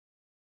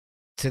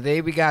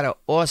Today we got an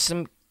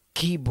awesome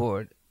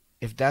keyboard.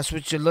 If that's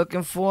what you're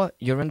looking for,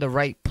 you're in the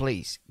right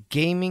place.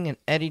 Gaming and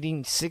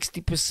editing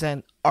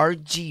 60%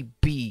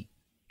 RGB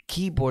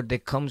keyboard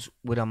that comes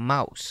with a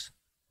mouse.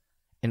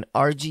 An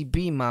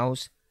RGB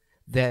mouse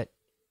that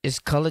is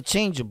color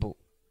changeable.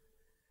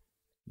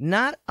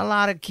 Not a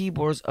lot of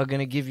keyboards are going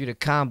to give you the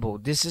combo.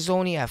 This is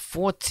only at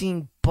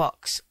 14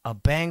 bucks, a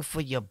bang for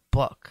your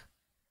buck.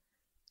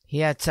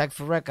 Here at Tech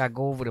for Rec, I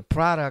go over the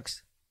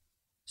products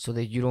so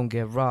that you don't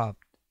get robbed.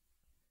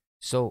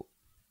 So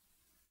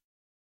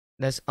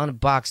let's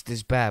unbox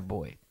this bad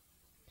boy.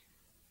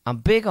 I'm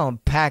big on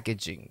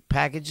packaging.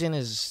 Packaging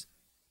is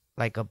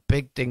like a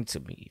big thing to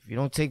me. If you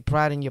don't take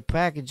pride in your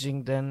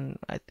packaging, then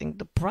I think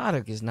the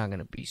product is not going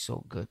to be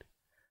so good.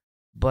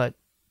 But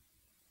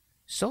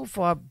so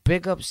far,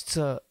 big ups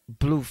to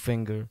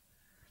Bluefinger.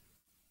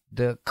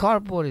 The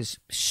cardboard is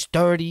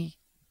sturdy.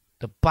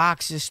 The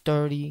box is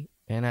sturdy.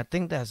 And I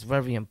think that's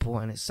very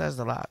important. It says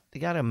a lot. They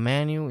got a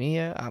manual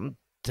here. I'm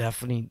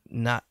definitely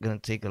not going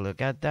to take a look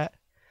at that.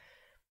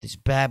 This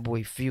bad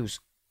boy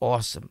feels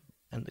awesome.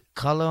 And the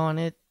color on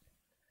it,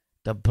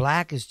 the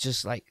black is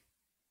just like,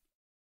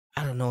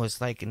 I don't know,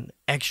 it's like an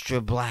extra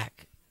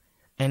black.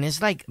 And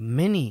it's like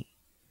mini.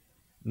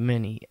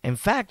 In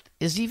fact,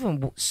 it's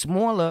even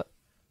smaller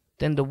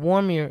than the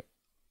Warmier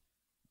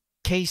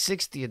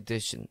K60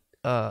 edition,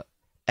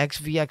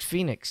 XVX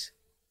Phoenix.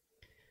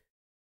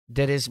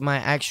 That is my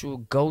actual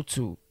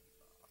go-to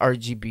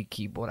RGB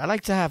keyboard. I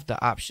like to have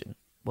the option.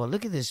 Well,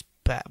 look at this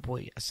bad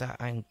boy.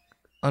 I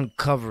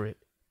uncover it.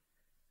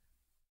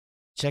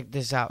 Check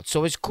this out.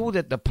 So it's cool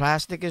that the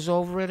plastic is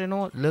over it and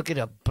all. Look at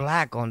the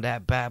black on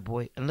that bad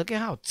boy. And look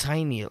at how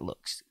tiny it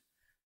looks.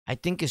 I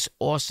think it's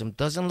awesome.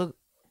 Doesn't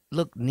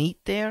look neat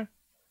there?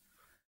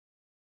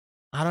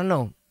 I don't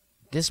know.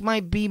 This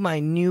might be my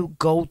new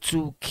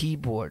go-to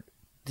keyboard.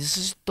 This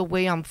is the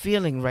way I'm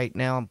feeling right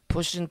now. I'm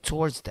pushing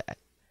towards that.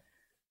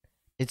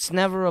 It's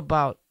never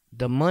about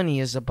the money.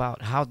 It's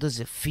about how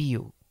does it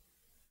feel.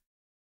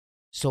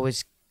 So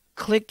it's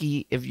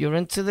clicky. If you're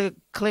into the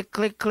click,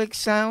 click, click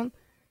sound,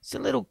 it's a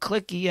little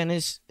clicky and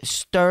it's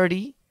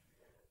sturdy.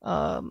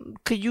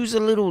 Could use a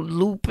little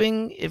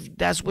looping if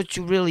that's what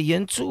you're really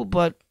into,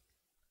 but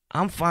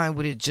I'm fine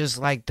with it just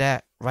like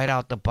that, right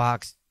out the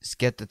box. Let's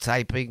get the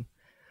typing.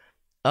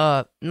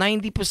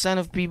 90%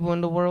 of people in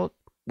the world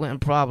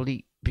wouldn't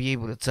probably be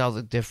able to tell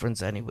the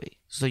difference anyway.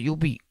 So you'll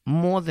be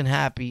more than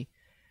happy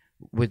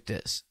with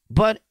this.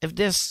 But if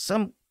there's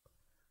some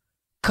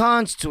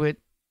cons to it,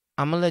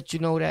 I'm going to let you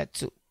know that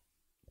too.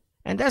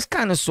 And that's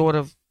kind of sort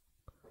of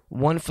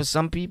one for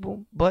some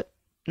people, but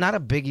not a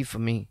biggie for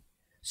me.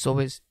 So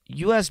it's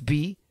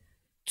USB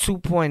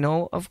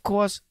 2.0, of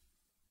course,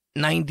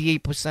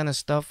 98% of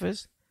stuff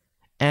is.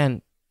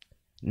 And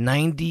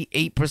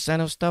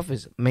 98% of stuff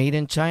is made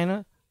in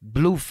China,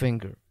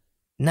 Bluefinger.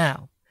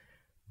 Now,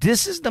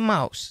 this is the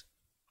mouse.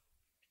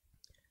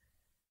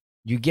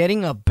 You're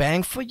getting a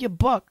bang for your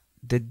buck.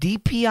 The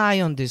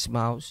DPI on this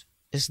mouse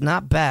is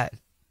not bad,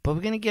 but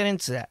we're going to get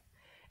into that.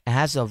 It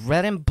has a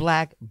red and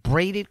black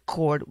braided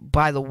cord.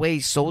 By the way,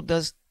 so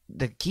does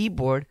the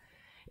keyboard.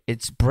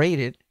 It's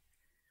braided.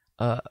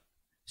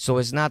 So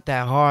it's not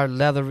that hard,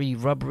 leathery,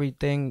 rubbery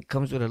thing. It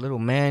comes with a little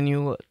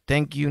manual,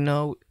 thank you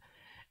note,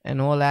 and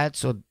all that.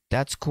 So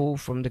that's cool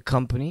from the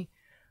company.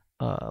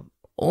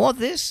 All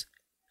this,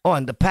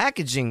 and the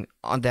packaging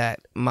on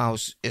that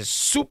mouse is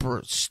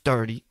super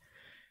sturdy.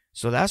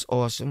 So that's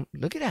awesome.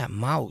 Look at that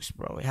mouse,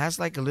 bro. It has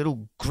like a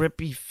little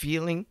grippy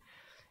feeling.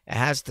 It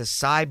has the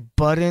side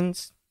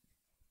buttons.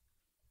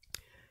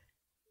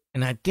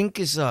 And I think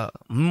it's a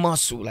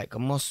muscle, like a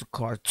muscle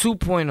car.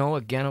 2.0,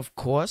 again, of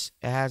course.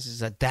 It has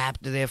this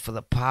adapter there for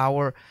the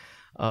power.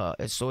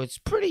 So it's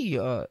pretty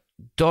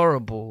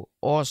durable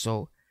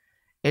also.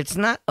 It's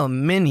not a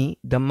mini.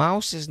 The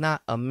mouse is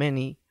not a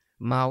mini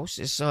mouse.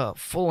 It's a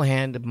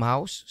full-handed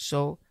mouse.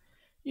 So,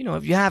 you know,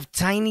 if you have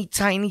tiny,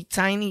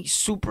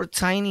 super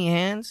tiny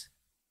hands,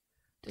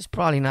 this is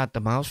probably not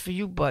the mouse for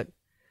you. But,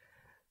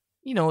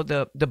 you know,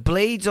 the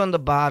blades on the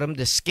bottom,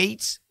 the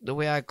skates, the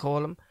way I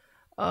call them,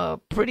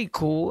 pretty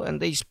cool,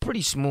 and they're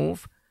pretty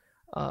smooth.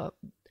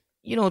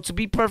 You know, to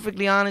be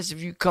perfectly honest,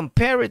 if you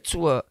compare it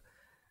to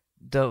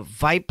the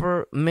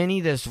Viper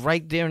Mini that's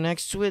right there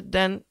next to it,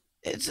 then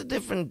it's a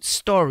different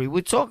story.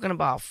 We're talking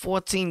about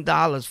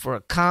 $14 for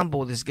a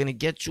combo that's going to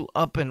get you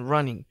up and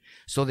running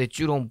so that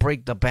you don't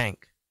break the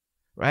bank,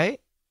 right?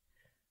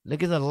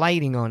 Look at the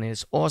lighting on it.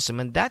 It's awesome.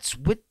 And that's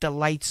with the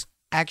lights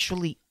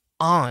actually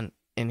on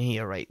in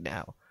here right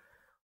now.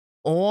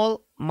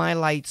 All my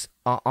lights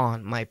are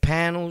on. My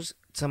panels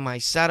to my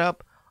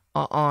setup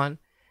are on.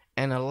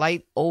 And a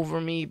light over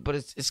me, but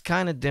it's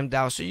kind of dimmed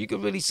out. So you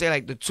can really say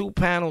like the two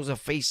panels are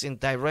facing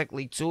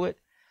directly to it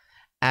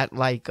at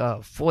like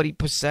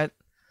 40%.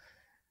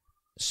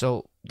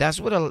 So that's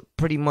what a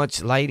pretty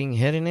much lighting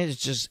hidden is.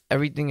 It's just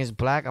everything is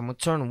black. I'm going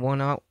to turn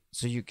one out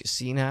so you can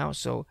see now.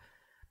 So,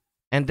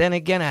 and then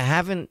again, I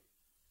haven't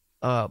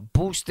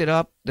boosted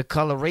up the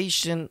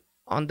coloration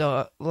on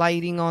the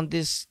lighting on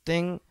this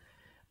thing.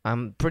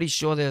 I'm pretty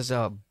sure there's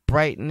a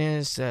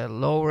brightness,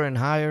 lower and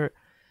higher.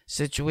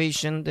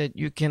 situation that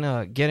you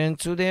can get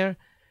into there,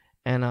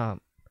 and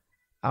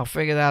I'll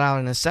figure that out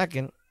in a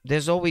second.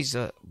 There's always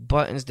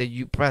buttons that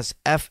you press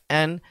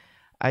FN.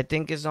 I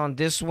think is on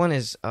this one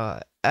is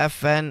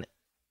FN.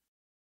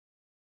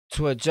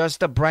 To adjust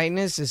the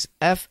brightness is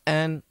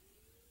FN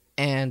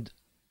and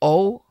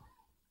O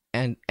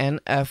and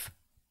NFL.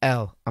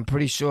 I'm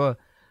pretty sure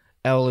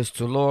L is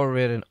to lower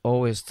it and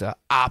O is to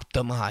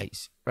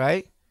optimize,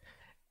 right?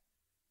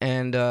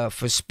 And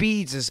for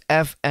speeds is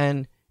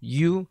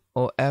FNU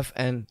or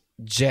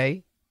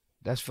FNJ.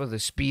 That's for the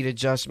speed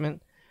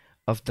adjustment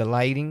of the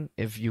lighting,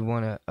 if you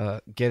want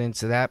to get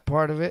into that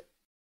part of it.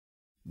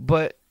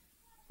 But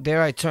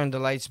there, I turned the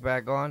lights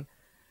back on.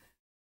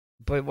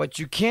 But what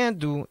you can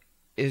do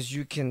is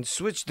you can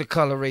switch the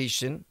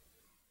coloration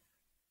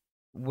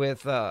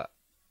with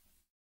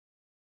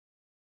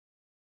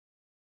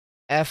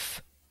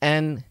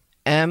FNM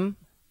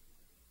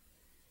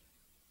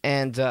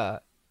and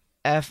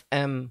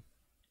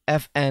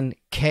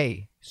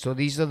FNK. So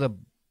these are the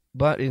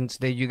buttons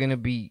that you're going to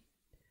be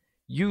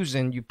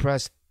using. You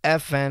press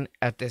FN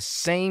at the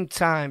same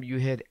time you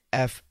hit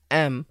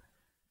FM.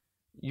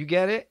 You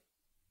get it?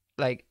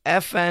 Like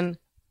FN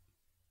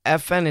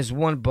is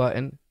one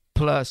button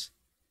plus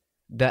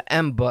the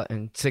M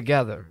button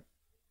together.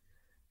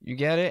 You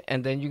get it?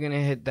 And then you're going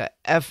to hit the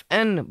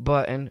FN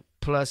button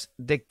plus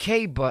the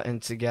K button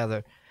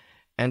together.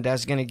 And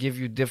that's going to give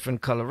you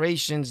different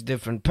colorations,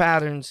 different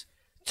patterns,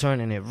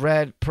 turning it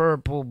red,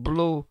 purple,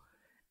 blue,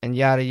 and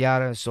yada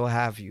yada, and so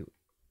have you.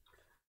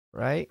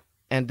 Right?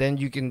 And then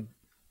you can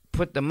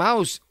put the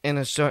mouse in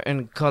a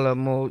certain color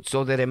mode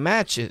so that it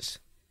matches.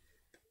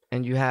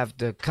 And you have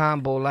the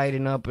combo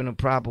lighting up in a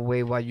proper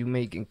way while you're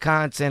making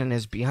content, and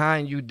it's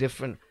behind you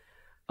different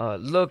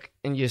look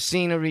in your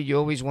scenery. You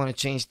always want to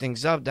change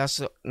things up. That's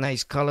a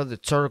nice color, the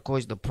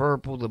turquoise, the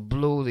purple, the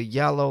blue, the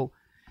yellow.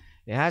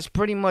 It has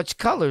pretty much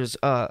colors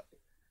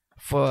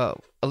for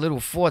a little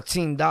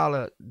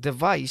 $14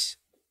 device.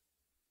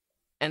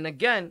 And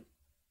again,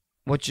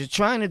 what you're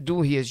trying to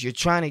do here is you're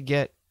trying to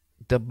get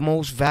the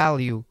most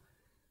value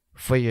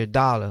for your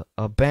dollar,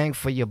 a bang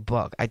for your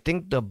buck. I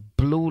think the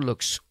blue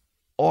looks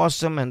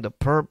awesome and the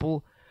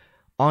purple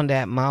on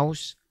that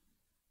mouse.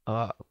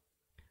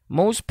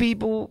 Most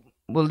people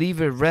will leave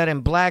it red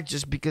and black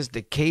just because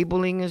the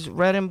cabling is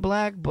red and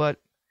black, but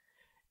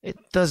it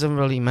doesn't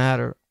really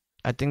matter.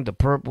 I think the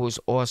purple is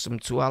awesome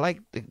too. I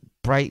like the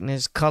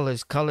brightness,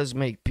 colors. Colors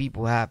make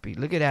people happy.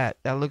 Look at that.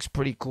 That looks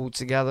pretty cool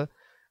together.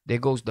 There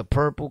goes the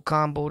purple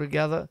combo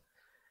together,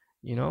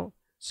 you know.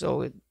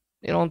 So it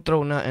don't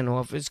throw nothing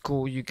off. It's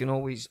cool. You can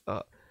always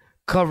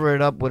cover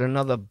it up with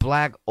another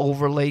black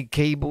overlay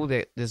cable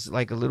that there's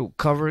like a little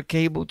cover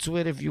cable to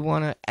it. If you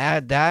want to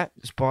add that,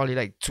 it's probably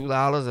like $2,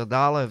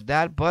 $1 if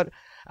that. But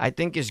I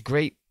think it's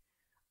great.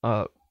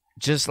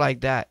 Just like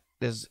that.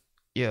 There's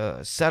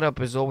your setup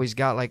has always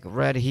got like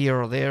red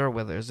here or there,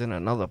 whether it's in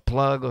another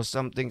plug or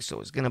something, so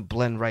it's gonna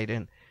blend right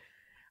in.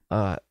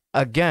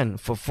 Again,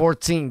 for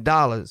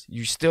 $14,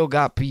 you still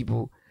got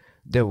people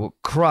that will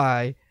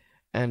cry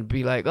and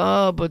be like,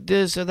 oh, but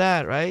this or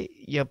that, right?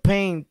 You're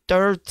paying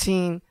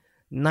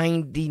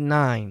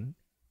 $13.99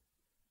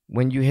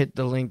 when you hit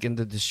the link in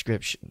the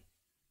description.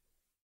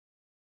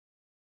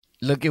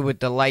 Look at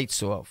with the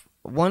lights off.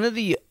 One of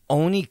the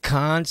only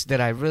cons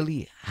that I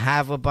really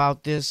have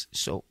about this,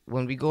 so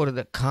when we go to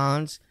the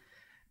cons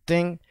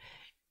thing,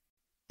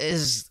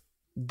 is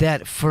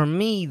that for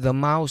me, the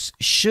mouse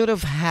should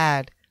have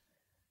had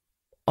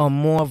a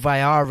more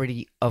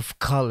variety of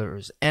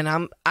colors. And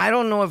I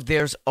don't know if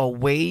there's a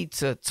way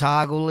to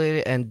toggle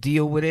it and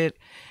deal with it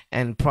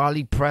and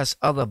probably press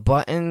other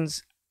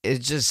buttons. It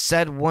just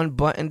said one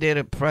button there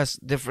to press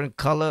different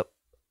color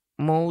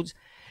modes,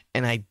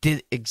 and I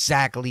did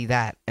exactly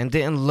that and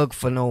didn't look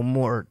for no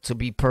more, to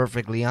be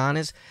perfectly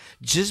honest.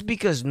 Just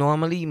because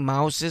normally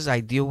mouses,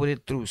 I deal with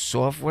it through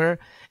software,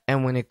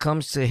 and when it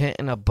comes to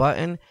hitting a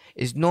button,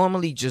 it's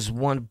normally just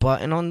one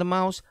button on the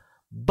mouse.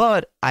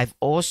 But I've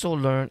also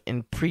learned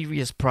in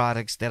previous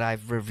products that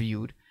I've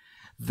reviewed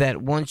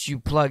that once you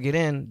plug it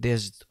in,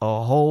 there's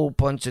a whole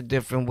bunch of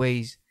different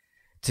ways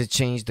to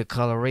change the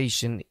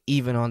coloration,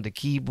 even on the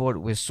keyboard,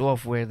 with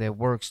software that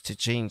works to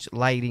change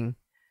lighting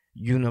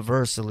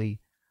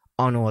universally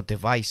on all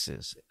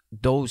devices.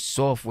 Those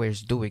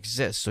softwares do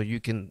exist, so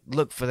you can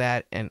look for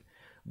that and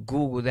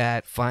Google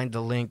that, find the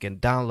link and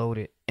download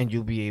it, and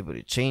you'll be able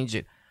to change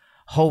it,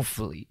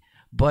 hopefully.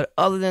 But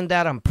other than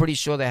that, I'm pretty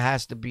sure there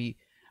has to be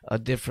a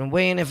different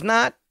way, and if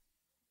not,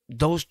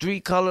 those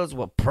three colors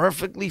were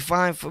perfectly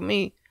fine for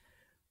me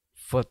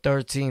for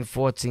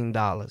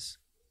 $13-14.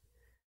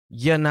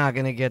 You're not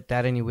gonna get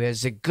that anywhere.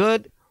 Is it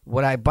good?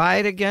 Would I buy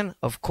it again?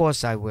 Of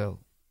course I will.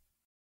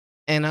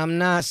 And I'm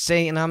not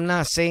saying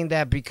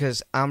that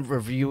because I'm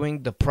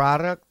reviewing the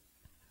product.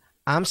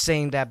 I'm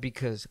saying that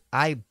because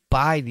I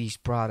buy these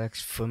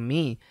products for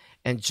me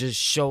and just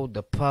show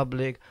the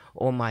public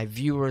or my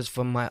viewers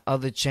from my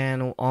other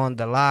channel, On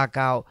the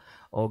Lockout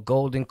or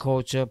Golden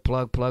Culture,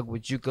 plug,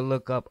 which you can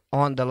look up,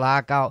 On the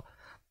Lockout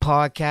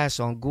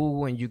podcast on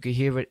Google, and you can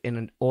hear it in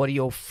an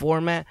audio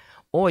format.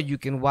 or you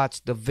can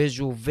watch the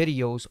visual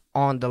videos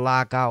on the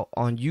lockout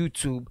on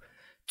YouTube,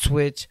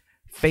 Twitch,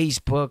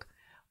 Facebook,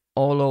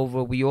 all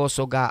over. We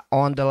also got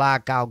On the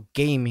Lockout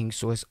Gaming.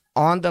 So it's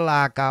On the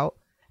Lockout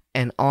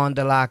and On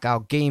the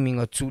Lockout Gaming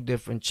are two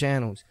different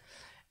channels.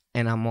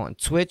 And I'm on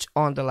Twitch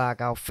On the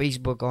Lockout,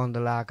 Facebook On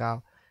the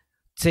Lockout,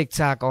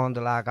 TikTok On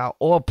the Lockout,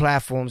 all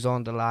platforms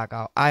On the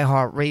Lockout,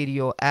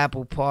 iHeartRadio,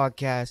 Apple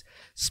Podcasts,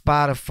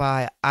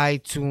 Spotify,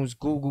 iTunes,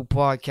 Google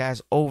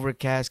Podcasts,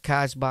 Overcast,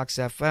 Cashbox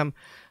FM.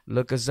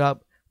 Look us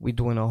up. We're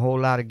doing a whole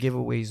lot of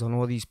giveaways on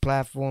all these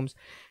platforms.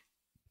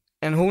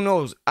 And who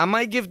knows, I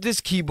might give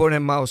this keyboard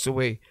and mouse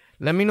away.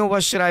 Let me know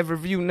what should I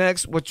review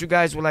next, what you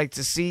guys would like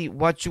to see,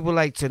 what you would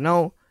like to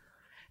know,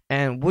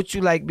 and would you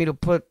like me to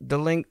put the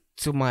link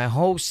to my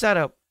whole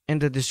setup in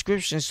the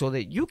description so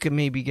that you can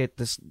maybe get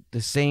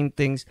the same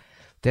things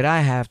that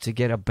I have to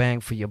get a bang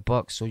for your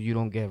buck so you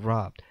don't get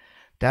robbed.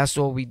 That's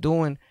all we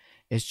doing,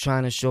 is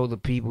trying to show the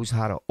peoples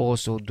how to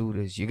also do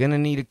this. You're going to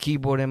need a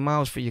keyboard and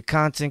mouse for your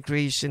content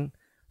creation.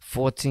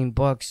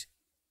 $14.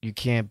 You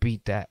can't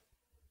beat that.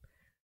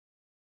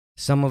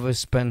 Some of us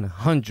spend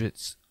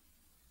hundreds.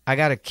 I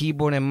got a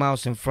keyboard and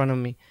mouse in front of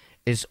me.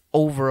 It's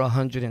over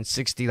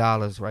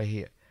 $160 right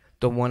here.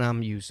 The one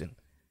I'm using.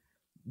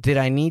 Did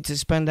I need to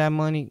spend that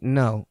money?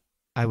 No.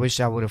 I wish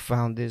I would have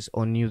found this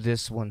or knew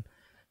this one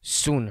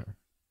sooner.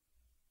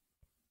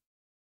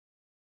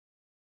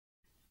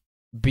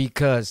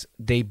 Because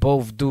they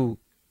both do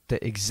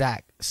the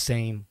exact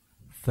same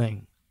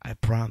thing. I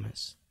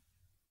promise.